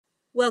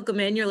Welcome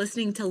in. You're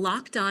listening to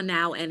Locked On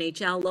Now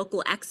NHL,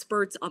 local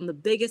experts on the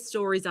biggest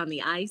stories on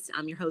the ice.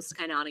 I'm your host,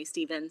 Kainani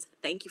Stevens.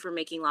 Thank you for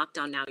making Locked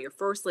On Now your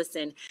first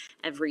listen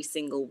every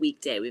single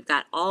weekday. We've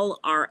got all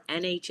our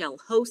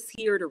NHL hosts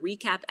here to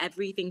recap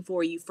everything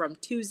for you from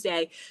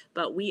Tuesday,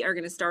 but we are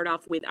going to start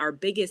off with our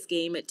biggest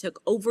game. It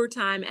took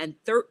overtime and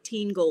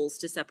 13 goals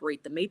to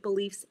separate the Maple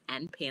Leafs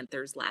and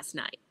Panthers last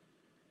night.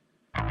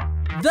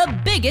 The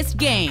biggest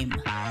game.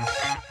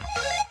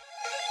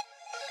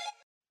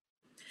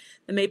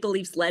 The Maple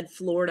Leafs led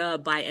Florida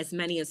by as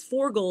many as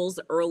 4 goals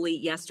early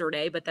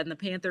yesterday, but then the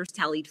Panthers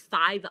tallied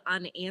 5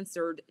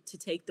 unanswered to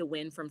take the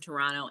win from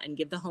Toronto and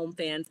give the home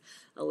fans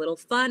a little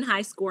fun,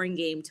 high-scoring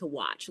game to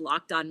watch.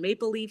 Locked On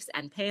Maple Leafs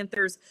and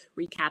Panthers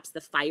recaps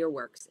the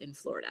fireworks in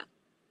Florida.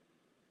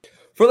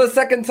 For the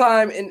second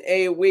time in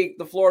a week,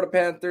 the Florida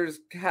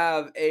Panthers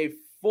have a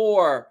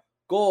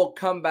 4-goal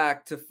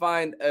comeback to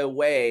find a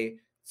way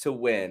to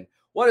win.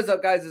 What is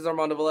up, guys? This is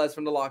Armando Velez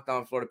from the Locked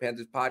On Florida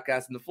Panthers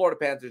podcast, and the Florida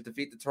Panthers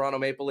defeat the Toronto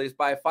Maple Leafs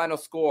by a final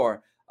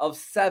score of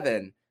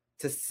 7-6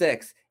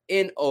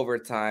 in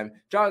overtime.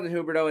 Jonathan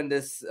Huberdeau in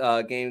this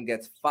game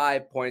gets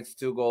 5 points,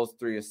 2 goals,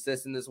 3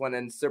 assists in this one,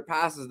 and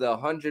surpasses the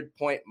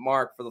 100-point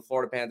mark for the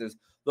Florida Panthers,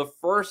 the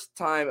first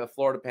time a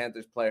Florida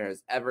Panthers player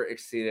has ever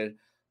exceeded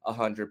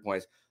 100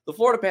 points. The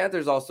Florida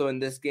Panthers also in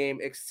this game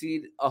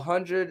exceed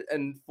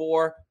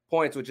 104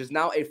 points, which is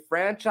now a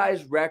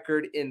franchise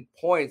record in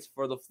points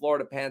for the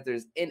Florida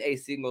Panthers in a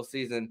single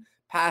season,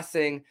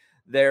 passing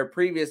their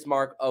previous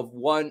mark of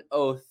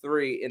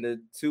 103 in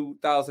the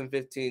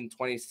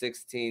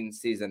 2015-2016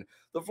 season.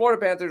 The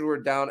Florida Panthers were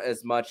down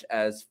as much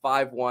as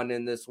 5-1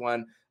 in this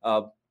one.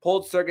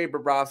 Pulled Sergei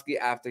Bobrovsky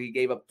after he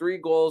gave up 3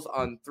 goals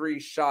on 3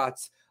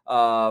 shots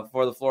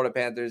for the Florida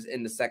Panthers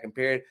in the second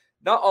period.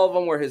 Not all of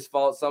them were his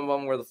fault. Some of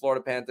them were the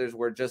Florida Panthers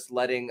were just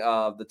letting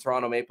the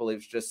Toronto Maple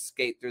Leafs just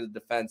skate through the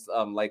defense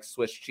like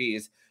Swiss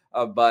cheese.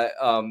 But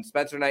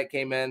Spencer Knight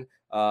came in,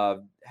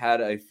 had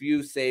a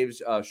few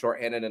saves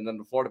shorthanded, and then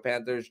the Florida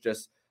Panthers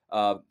just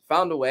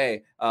found a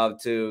way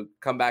to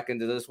come back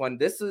into this one.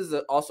 This is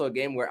also a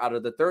game where out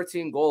of the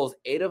 13 goals,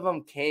 8 of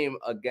them came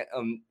again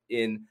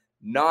in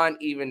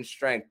non-even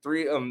strength.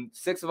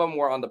 6 of them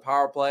were on the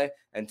power play,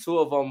 and 2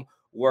 of them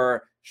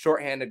were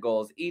shorthanded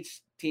goals. Each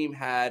team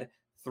had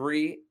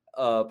 3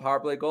 power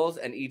play goals,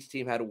 and each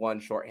team had 1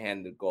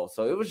 shorthanded goal.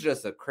 So it was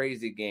just a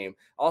crazy game.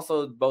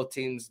 Also, both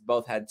teams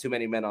had too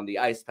many men on the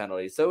ice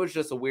penalty. So it was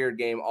just a weird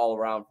game all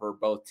around for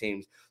both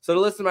teams. So to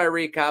listen to my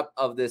recap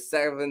of this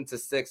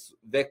 7-6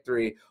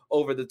 victory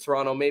over the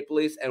Toronto Maple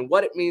Leafs and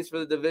what it means for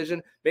the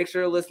division, make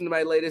sure to listen to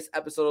my latest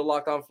episode of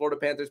Locked On Florida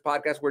Panthers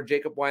podcast, where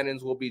Jacob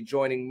Winans will be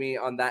joining me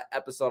on that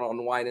episode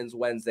on Winans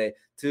Wednesday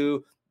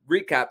to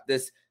recap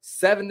this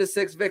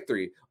 7-6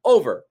 victory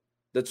over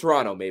the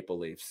Toronto Maple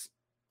Leafs.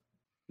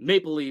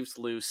 Maple Leafs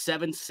lose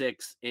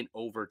 7-6 in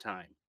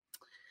overtime.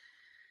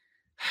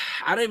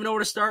 I don't even know where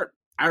to start.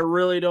 I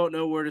really don't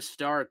know where to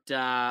start.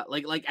 I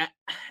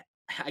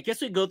guess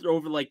we go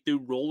through the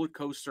roller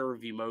coaster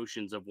of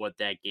emotions of what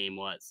that game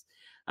was.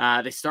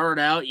 They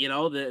started out,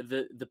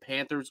 the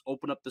Panthers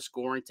open up the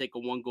scoring, take a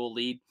 1-goal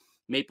lead.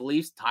 Maple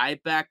Leafs tie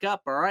it back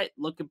up. All right,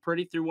 looking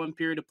pretty through one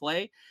period of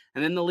play.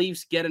 And then the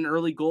Leafs get an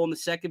early goal in the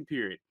second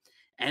period.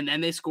 And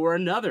then they score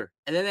another.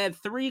 And then they had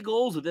 3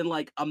 goals within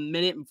like a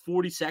minute and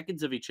 40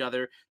 seconds of each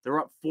other. They're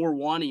up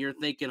 4-1, and you're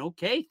thinking,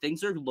 okay,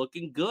 things are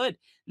looking good.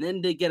 And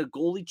then they get a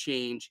goalie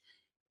change.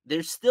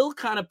 They're still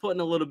kind of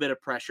putting a little bit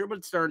of pressure, but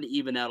it's starting to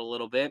even out a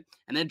little bit.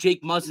 And then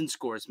Jake Muzzin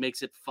scores,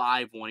 makes it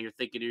 5-1. You're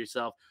thinking to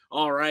yourself,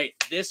 all right,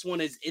 this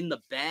one is in the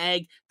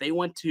bag. They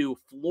went to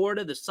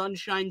Florida, the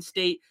Sunshine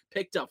State,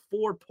 picked up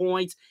 4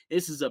 points.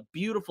 This is a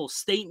beautiful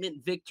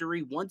statement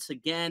victory once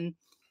again.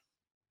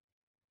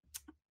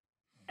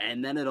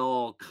 And then it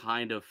all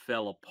kind of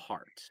fell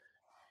apart.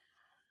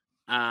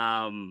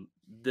 Sam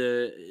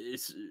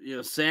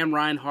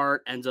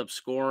Reinhart ends up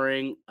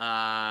scoring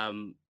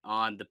on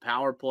the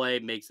power play,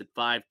 makes it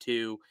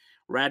 5-2.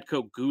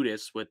 Radko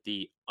Gudas with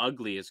the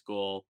ugliest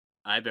goal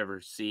I've ever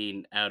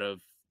seen out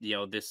of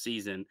this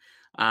season,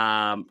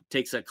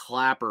 takes a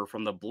clapper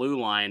from the blue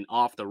line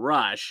off the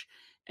rush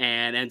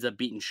and ends up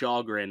beating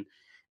Shalgren.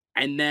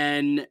 And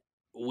then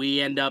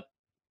we end up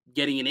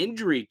getting an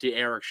injury to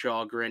Eric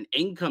Shalgren.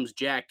 In comes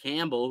Jack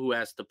Campbell, who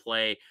has to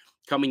play,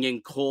 coming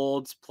in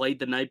cold, played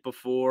the night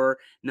before,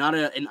 not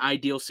an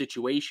ideal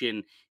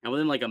situation. And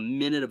within like a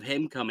minute of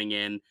him coming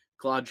in,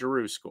 Claude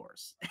Giroux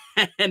scores.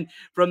 And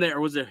from there,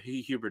 was it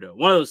Huberdeau?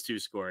 One of those 2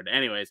 scored.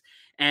 Anyways,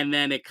 and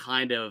then it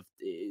kind of,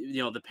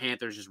 the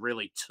Panthers just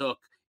really took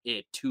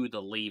it to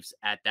the Leafs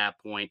at that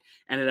point.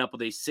 Ended up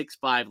with a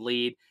 6-5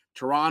 lead.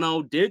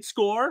 Toronto did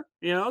score,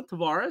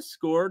 Tavares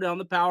scored on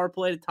the power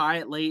play to tie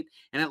it late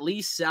and at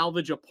least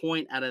salvage a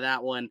point out of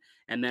that one.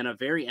 And then a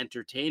very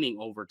entertaining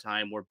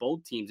overtime where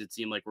both teams, it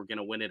seemed like we're going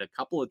to win it a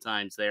couple of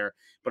times there.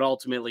 But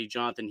ultimately,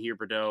 Jonathan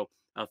Huberdeau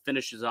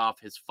finishes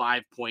off his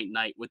 5-point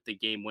night with the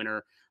game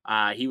winner.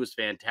 He was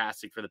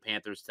fantastic for the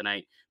Panthers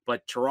tonight.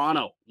 But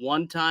Toronto,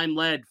 one-time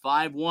led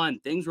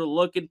 5-1. Things were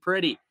looking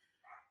pretty.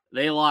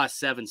 They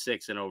lost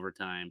 7-6 in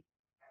overtime.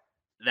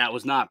 That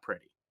was not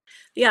pretty.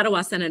 The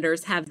Ottawa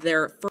Senators have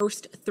their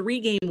first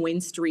 3-game win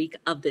streak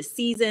of the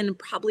season,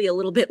 probably a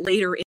little bit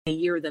later in the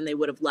year than they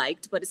would have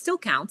liked, but it still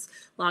counts.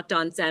 Locked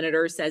On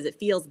Senators says it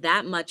feels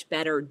that much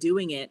better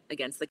doing it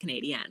against the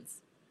Canadiens.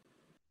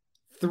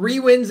 3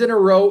 wins in a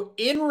row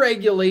in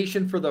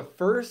regulation for the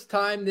first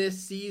time this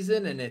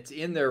season, and it's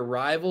in their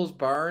rivals'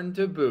 barn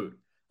to boot.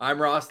 I'm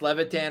Ross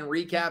Levitan,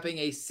 recapping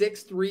a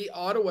 6-3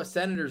 Ottawa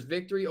Senators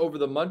victory over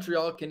the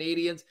Montreal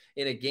Canadiens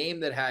in a game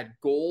that had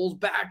goals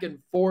back and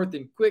forth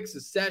in quick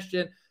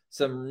succession,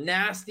 some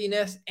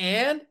nastiness,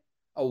 and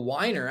a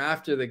whiner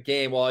after the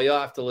game. Well, you'll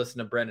have to listen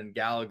to Brendan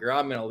Gallagher.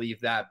 I'm going to leave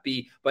that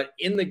be. But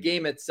in the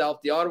game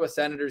itself, the Ottawa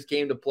Senators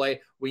came to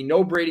play. We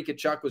know Brady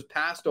Tkachuk was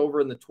passed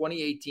over in the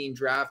 2018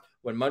 draft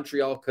when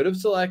Montreal could have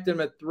selected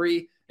him at 3,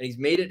 and he's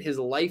made it his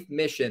life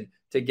mission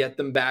to get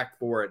them back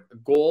for it. A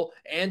goal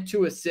and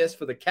 2 assists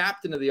for the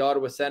captain of the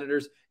Ottawa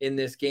Senators in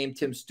this game.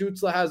 Tim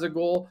Stützle has a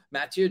goal.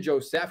 Mathieu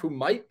Joseph, who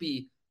might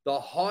be the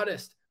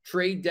hottest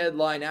trade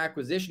deadline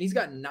acquisition. He's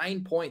got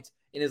 9 points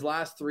in his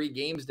last 3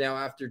 games now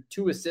after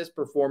 2 assist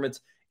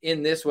performance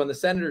in this one. The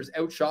Senators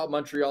outshot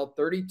Montreal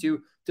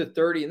 32-30.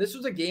 And this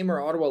was a game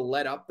where Ottawa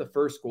led up the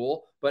first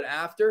goal, but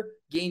after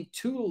gained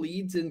 2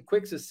 leads in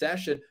quick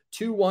succession,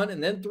 2-1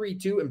 and then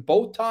 3-2. And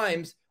both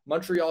times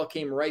Montreal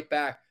came right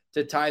back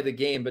to tie the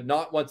game, but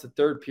not once the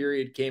third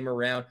period came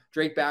around.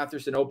 Drake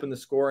Batherson opened the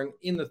scoring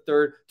in the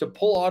third to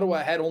pull Ottawa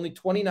ahead only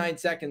 29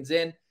 seconds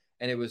in,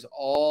 and it was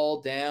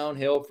all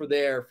downhill for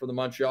the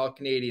Montreal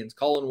Canadiens.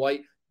 Colin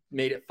White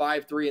made it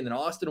 5-3, and then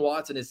Austin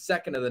Watson, his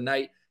second of the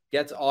night,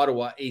 gets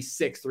Ottawa a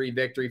 6-3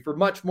 victory. For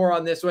much more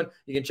on this one,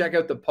 you can check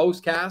out the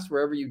postcast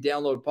wherever you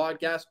download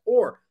podcasts,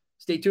 or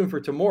stay tuned for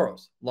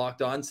tomorrow's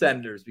Locked On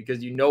Senators,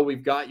 because you know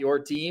we've got your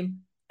team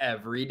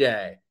every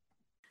day.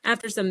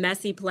 After some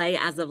messy play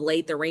as of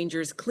late, the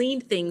Rangers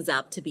cleaned things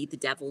up to beat the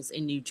Devils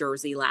in New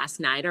Jersey last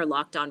night. Our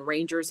Locked On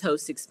Rangers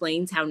host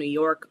explains how New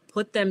York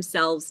put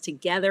themselves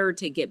together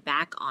to get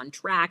back on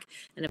track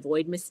and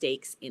avoid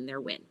mistakes in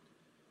their win.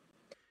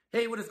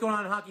 Hey, what is going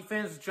on, hockey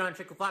fans? It's John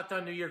Chick with Locked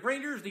On New York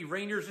Rangers. The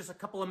Rangers just a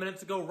couple of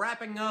minutes ago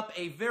wrapping up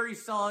a very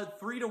solid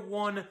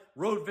 3-1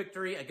 road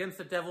victory against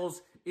the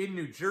Devils in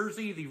New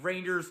Jersey. The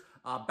Rangers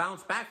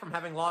bounced back from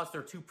having lost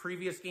their 2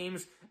 previous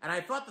games, and I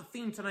thought the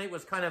theme tonight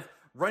was kind of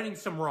righting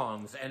some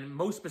wrongs, and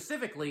most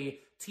specifically,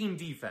 team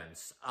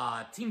defense.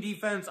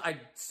 I'd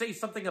say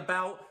something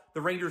about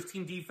the Rangers'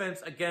 team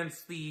defense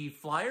against the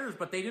Flyers,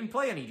 but they didn't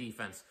play any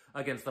defense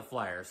against the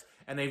Flyers.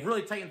 And they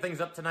really tightened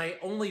things up tonight.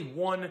 Only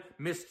 1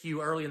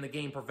 miscue early in the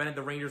game prevented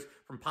the Rangers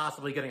from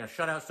possibly getting a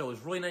shutout, so it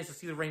was really nice to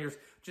see the Rangers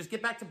just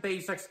get back to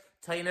basics,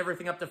 tighten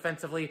everything up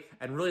defensively,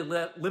 and really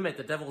limit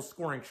the Devils'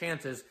 scoring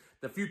chances.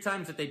 The few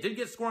times that they did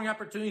get scoring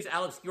opportunities,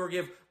 Alex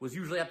Georgiev was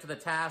usually up to the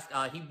task.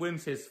 He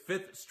wins his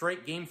 5th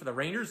straight game for the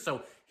Rangers,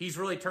 so he's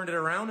really turned it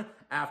around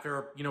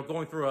after,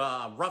 going through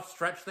a rough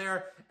stretch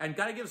there. And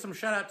got to give some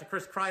shout out to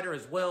Chris Kreider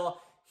as well.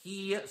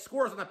 He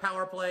scores on the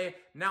power play,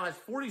 now has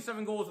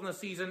 47 goals in the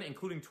season,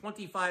 including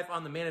 25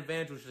 on the man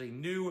advantage, which is a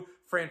new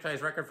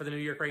franchise record for the New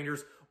York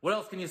Rangers. What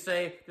else can you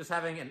say? Just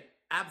having an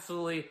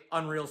absolutely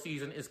unreal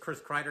season is Chris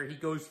Kreider. He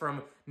goes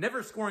from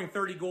never scoring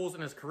 30 goals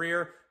in his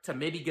career to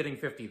maybe getting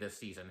 50 this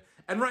season.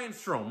 And Ryan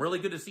Strome, really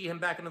good to see him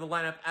back into the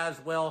lineup as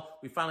well.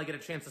 We finally get a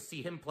chance to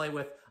see him play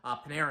with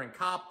Panarin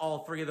Kopp. All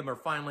 3 of them are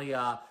finally,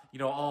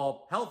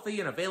 all healthy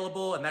and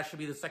available, and that should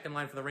be the second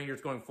line for the Rangers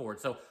going forward.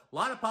 So a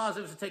lot of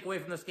positives to take away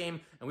from this game,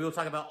 and we will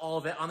talk about all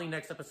of it on the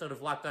next episode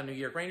of Locked On New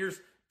York Rangers.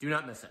 Do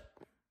not miss it.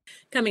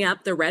 Coming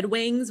up, the Red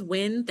Wings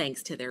win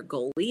thanks to their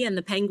goalie, and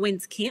the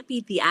Penguins can't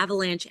beat the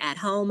Avalanche at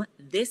home.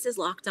 This is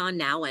Locked On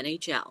Now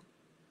NHL.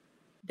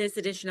 This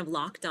edition of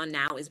Locked On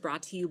Now is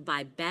brought to you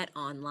by Bet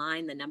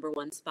Online, the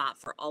 #1 spot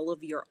for all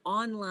of your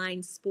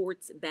online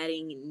sports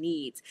betting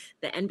needs.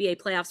 The NBA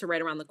playoffs are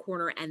right around the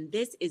corner, and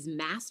this is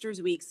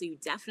Masters Week, so you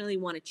definitely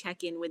want to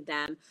check in with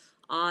them.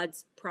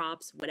 Odds,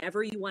 props,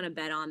 whatever you want to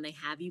bet on, they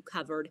have you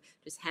covered.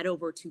 Just head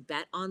over to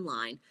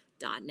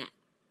betonline.net.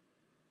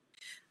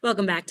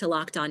 Welcome back to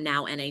Locked On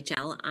Now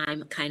NHL.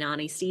 I'm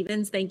Kainani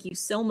Stevens. Thank you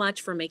so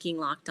much for making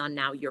Locked On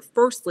Now your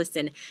first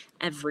listen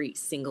every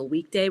single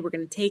weekday. We're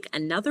going to take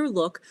another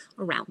look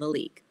around the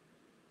league.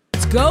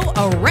 Let's go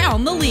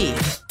around the league.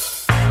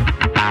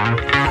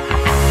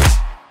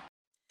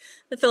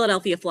 The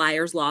Philadelphia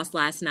Flyers lost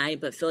last night,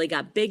 but Philly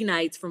got big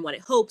nights from what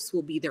it hopes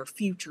will be their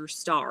future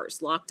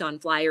stars. Locked On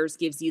Flyers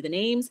gives you the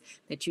names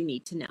that you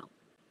need to know.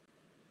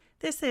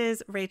 This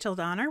is Rachel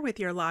Donner with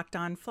your Locked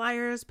On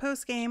Flyers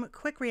post-game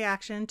quick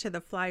reaction to the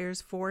Flyers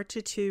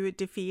 4-2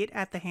 defeat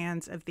at the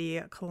hands of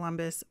the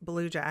Columbus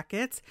Blue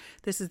Jackets.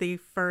 This is the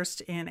first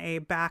in a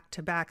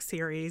back-to-back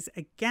series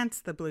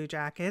against the Blue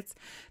Jackets.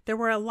 There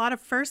were a lot of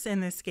firsts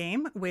in this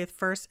game, with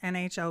first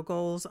NHL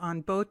goals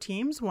on both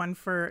teams, one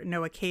for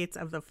Noah Cates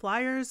of the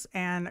Flyers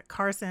and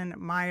Carson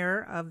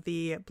Meyer of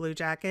the Blue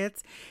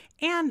Jackets,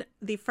 and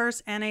the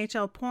first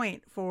NHL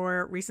point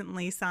for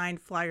recently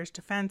signed Flyers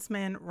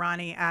defenseman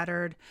Ronnie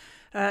Attard.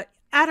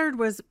 Attard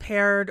was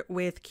paired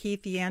with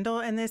Keith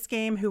Yandel in this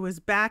game, who was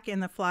back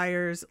in the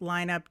Flyers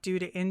lineup due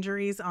to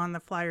injuries on the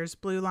Flyers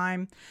blue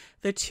line.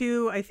 The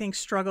two, I think,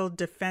 struggled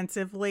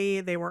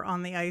defensively. They were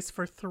on the ice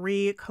for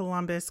 3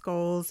 Columbus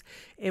goals.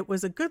 It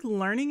was a good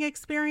learning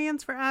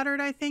experience for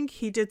Attard, I think.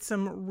 He did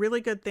some really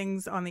good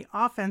things on the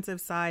offensive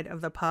side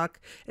of the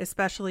puck,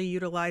 especially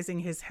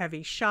utilizing his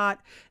heavy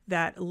shot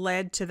that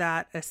led to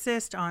that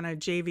assist on a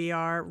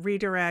JVR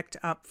redirect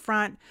up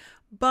front.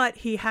 But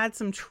he had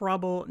some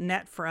trouble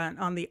net front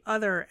on the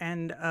other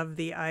end of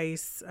the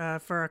ice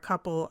for a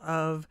couple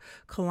of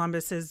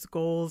Columbus's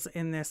goals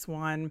in this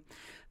one.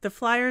 The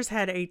Flyers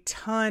had a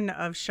ton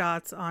of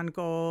shots on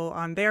goal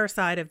on their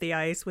side of the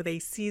ice with a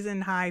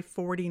season-high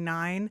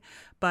 49,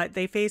 but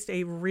they faced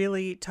a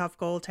really tough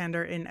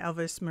goaltender in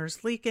Elvis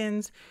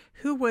Merzlikins,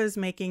 who was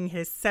making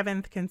his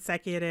 7th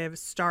consecutive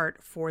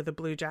start for the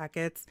Blue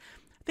Jackets.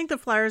 I think the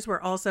Flyers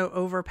were also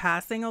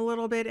overpassing a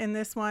little bit in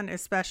this one,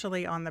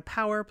 especially on the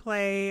power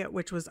play,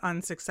 which was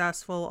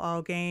unsuccessful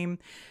all game.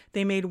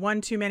 They made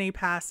one too many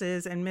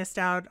passes and missed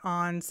out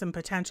on some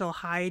potential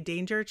high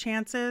danger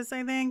chances,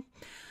 I think.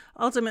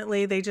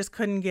 Ultimately, they just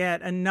couldn't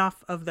get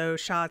enough of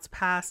those shots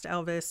past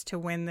Elvis to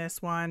win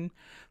this one.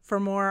 For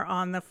more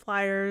on the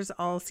Flyers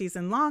all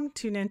season long,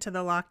 tune into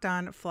the Locked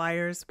On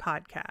Flyers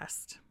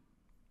podcast.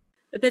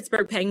 The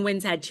Pittsburgh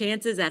Penguins had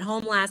chances at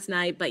home last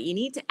night, but you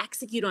need to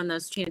execute on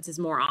those chances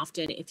more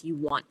often if you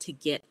want to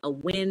get a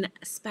win,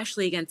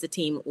 especially against a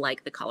team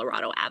like the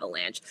Colorado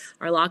Avalanche.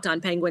 Our Locked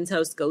On Penguins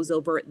host goes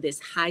over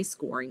this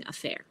high-scoring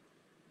affair.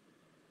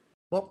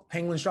 Well,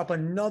 Penguins drop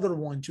another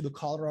one to the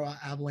Colorado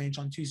Avalanche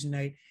on Tuesday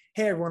night.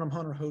 Hey everyone, I'm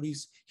Hunter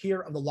Hodes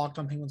here of the Locked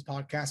On Penguins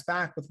podcast,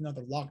 back with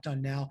another Locked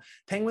On Now.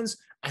 Penguins,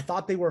 I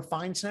thought they were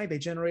fine tonight. They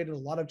generated a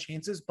lot of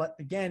chances, but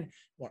again,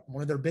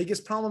 one of their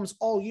biggest problems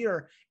all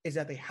year is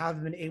that they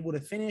haven't been able to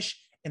finish,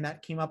 and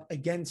that came up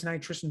again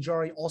tonight. Tristan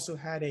Jarry also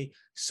had a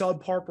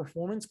subpar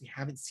performance. We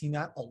haven't seen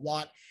that a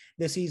lot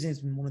this season.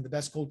 He's been one of the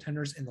best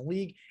goaltenders in the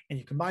league, and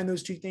you combine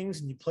those two things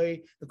and you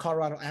play the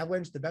Colorado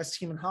Avalanche, the best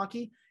team in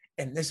hockey,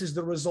 and this is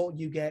the result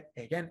you get.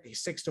 Again, a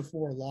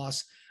 6-4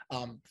 loss.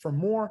 For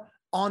more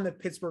on the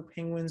Pittsburgh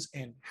Penguins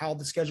and how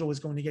the schedule is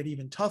going to get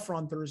even tougher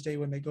on Thursday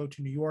when they go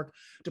to New York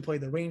to play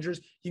the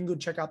Rangers, you can go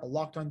check out the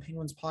Locked On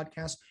Penguins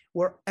podcast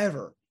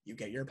wherever you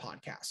get your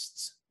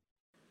podcasts.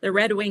 The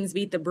Red Wings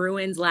beat the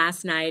Bruins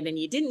last night, and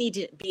you didn't need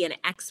to be an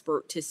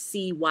expert to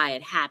see why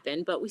it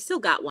happened, but we still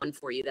got one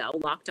for you, though.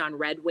 Locked On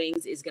Red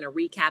Wings is going to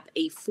recap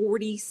a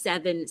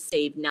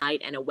 47-save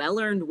night and a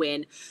well-earned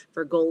win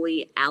for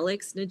goalie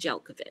Alex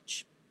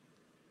Nedeljkovic.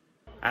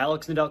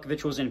 Alex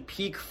Nedeljkovic was in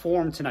peak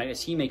form tonight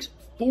as he makes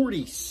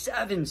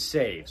 47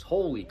 saves.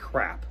 Holy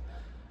crap.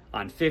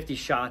 On 50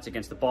 shots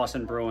against the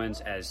Boston Bruins,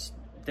 as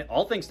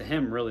all thanks to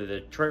him, really.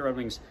 The Detroit Red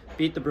Wings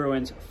beat the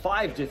Bruins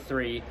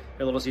 5-3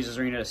 at Little Caesars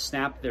Arena to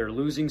snap their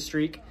losing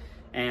streak.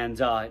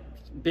 And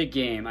big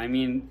game. I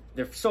mean,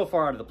 they're so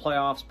far out of the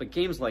playoffs, but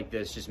games like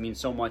this just mean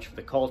so much for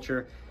the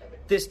culture.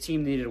 This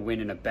team needed a win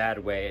in a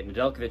bad way, and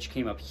Nedeljkovic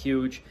came up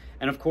huge.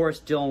 And of course,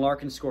 Dylan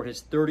Larkin scored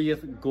his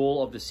 30th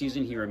goal of the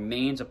season. He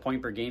remains a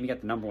point per game. He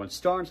got the #1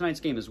 star in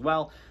tonight's game as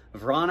well.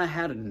 Vrana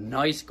had a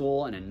nice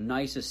goal and a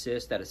nice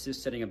assist. That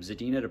assist setting up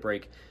Zadina to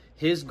break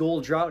his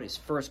goal drought, his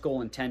first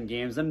goal in 10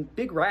 games. Then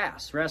Big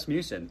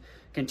Rasmussen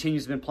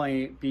continues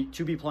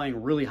to be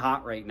playing really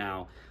hot right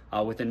now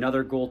with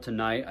another goal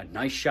tonight. A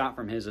nice shot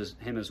from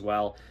him as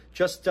well.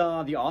 Just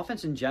the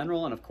offense in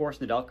general, and of course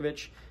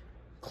Nedeljkovic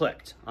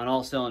clicked on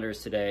all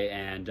cylinders today,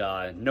 and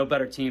no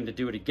better team to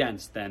do it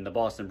against than the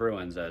Boston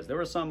Bruins, as there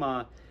were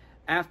some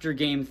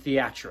after-game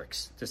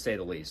theatrics, to say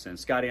the least. And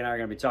Scotty and I are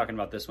going to be talking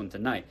about this one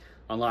tonight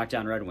on Locked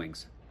On Red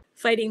Wings.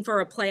 Fighting for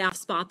a playoff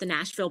spot, the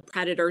Nashville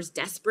Predators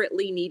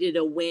desperately needed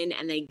a win,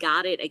 and they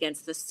got it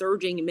against the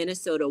surging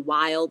Minnesota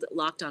Wild.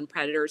 Locked On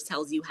Predators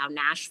tells you how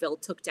Nashville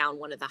took down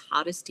one of the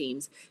hottest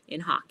teams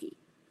in hockey.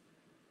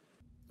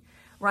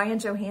 Ryan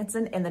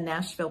Johansson and the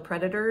Nashville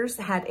Predators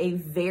had a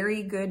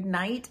very good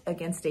night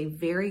against a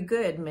very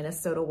good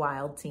Minnesota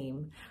Wild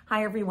team.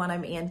 Hi everyone,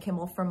 I'm Ann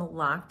Kimmel from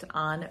Locked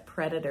On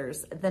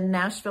Predators. The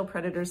Nashville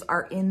Predators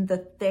are in the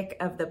thick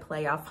of the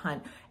playoff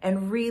hunt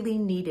and really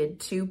needed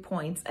 2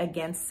 points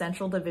against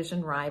Central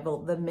Division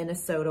rival, the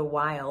Minnesota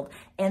Wild.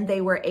 And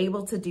they were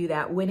able to do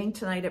that, winning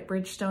tonight at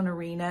Bridgestone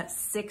Arena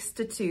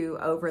 6-2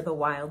 over the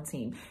Wild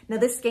team. Now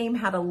this game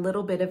had a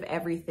little bit of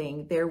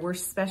everything. There were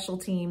special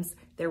teams,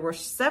 there were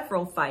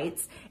several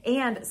fights,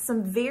 and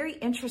some very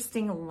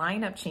interesting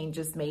lineup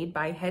changes made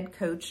by head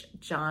coach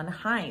John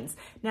Hynes.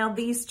 Now,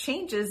 these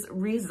changes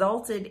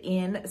resulted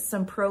in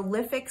some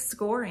prolific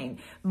scoring.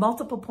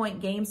 Multiple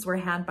point games were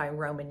had by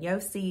Roman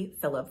Josi,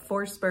 Philip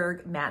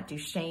Forsberg, Matt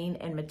Duchene,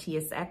 and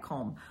Matthias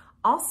Ekholm.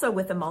 Also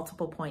with a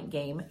multiple point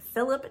game,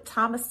 Philip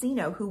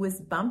Tomasino, who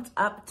was bumped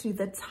up to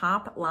the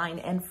top line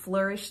and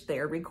flourished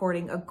there,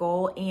 recording a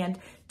goal and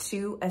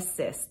 2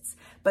 assists.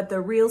 But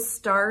the real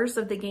stars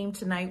of the game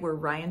tonight were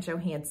Ryan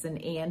Johansson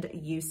and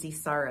UC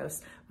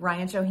Saros.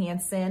 Ryan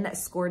Johansson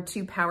scored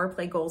 2 power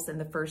play goals in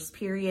the first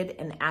period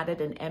and added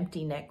an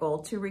empty net goal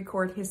to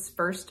record his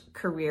first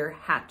career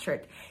hat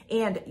trick.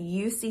 And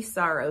UC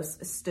Saros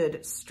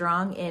stood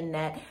strong in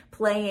net,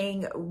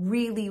 playing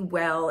really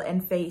well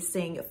and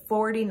facing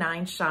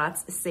 49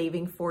 shots,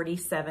 saving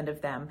 47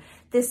 of them.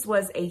 This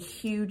was a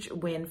huge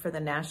win for the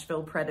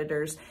Nashville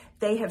Predators.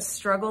 They have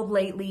struggled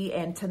lately,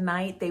 and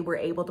tonight they were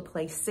able to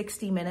play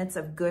 60 minutes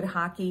of good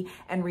hockey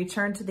and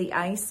return to the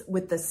ice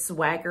with the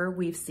swagger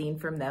we've seen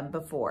from them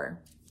before.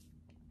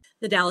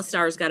 The Dallas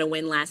Stars got a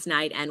win last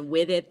night, and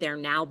with it, they're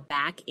now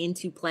back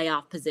into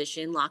playoff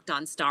position. Locked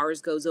On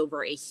Stars goes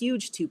over a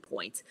huge 2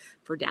 points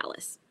for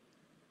Dallas.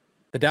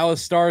 The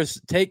Dallas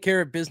Stars take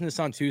care of business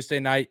on Tuesday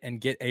night and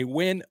get a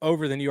win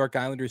over the New York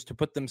Islanders to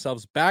put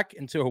themselves back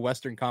into a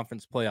Western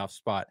Conference playoff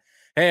spot.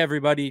 Hey,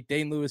 everybody.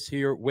 Dane Lewis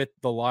here with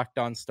the Locked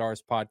On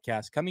Stars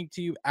podcast, coming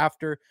to you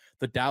after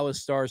the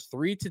Dallas Stars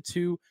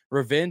 3-2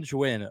 revenge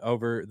win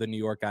over the New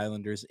York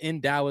Islanders in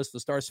Dallas.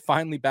 The Stars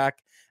finally back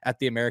at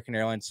the American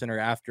Airlines Center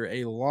after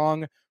a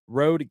long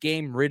road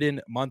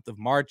game-ridden month of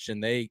March,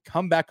 and they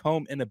come back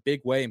home in a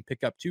big way and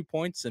pick up 2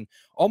 points and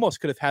almost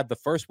could have had the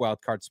first wild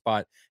card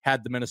spot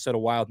had the Minnesota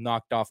Wild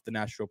knocked off the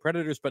Nashville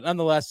Predators. But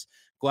nonetheless,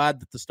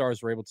 glad that the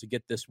Stars were able to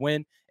get this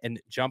win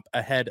and jump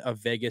ahead of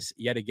Vegas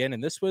yet again.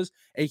 And this was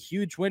a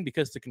huge win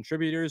because the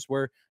contributors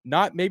were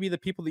not maybe the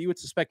people that you would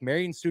suspect.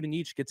 Marian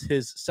Studenic gets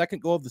his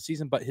second goal of the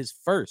season, but his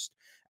first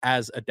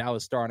as a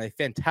Dallas Star on a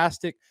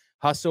fantastic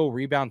hustle,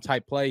 rebound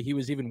type play. He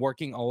was even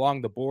working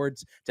along the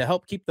boards to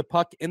help keep the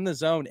puck in the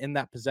zone in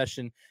that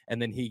possession.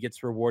 And then he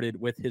gets rewarded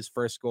with his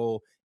first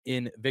goal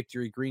in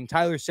victory green.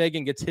 Tyler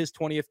Seguin gets his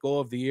 20th goal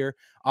of the year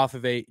off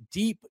of a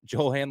deep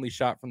Joel Hanley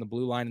shot from the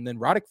blue line. And then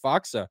Radek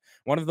Faksa,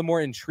 one of the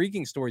more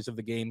intriguing stories of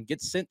the game,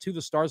 gets sent to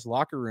the Stars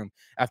locker room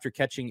after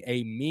catching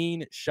a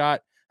mean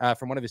shot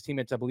from one of his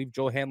teammates. I believe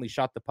Joel Hanley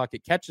shot the puck.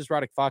 It catches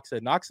Radek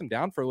Faksa, knocks him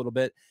down for a little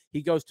bit.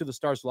 He goes to the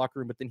Stars locker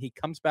room, but then he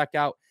comes back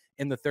out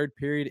in the third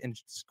period and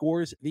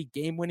scores the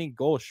game-winning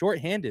goal,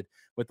 shorthanded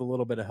with a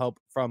little bit of help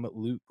from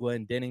Luke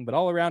Glendening. But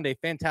all around, a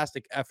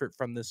fantastic effort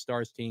from this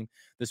Stars team.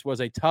 This was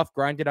a tough,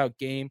 grinded-out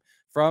game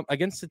from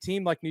against a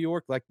team like New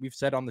York. Like we've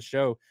said on the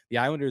show, the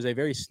Islanders, a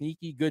very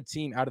sneaky, good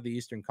team out of the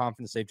Eastern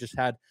Conference. They've just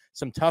had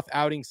some tough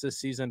outings this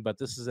season, but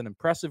this is an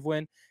impressive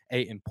win,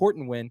 an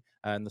important win,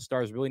 and the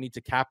Stars really need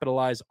to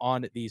capitalize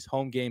on these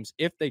home games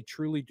if they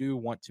truly do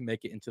want to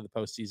make it into the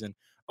postseason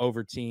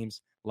over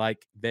teams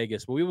like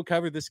Vegas. But we will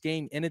cover this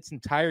game in its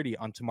entirety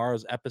on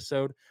tomorrow's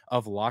episode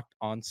of Locked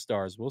On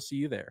Stars. We'll see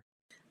you there.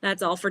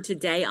 That's all for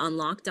today on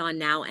Locked On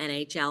Now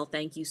NHL.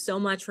 Thank you so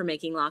much for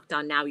making Locked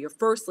On Now your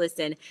first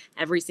listen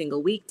every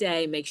single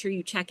weekday. Make sure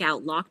you check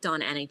out Locked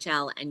On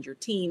NHL and your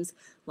team's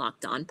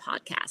Locked On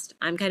podcast.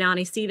 I'm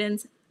Kaidani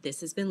Stevens.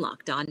 This has been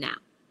Locked On Now.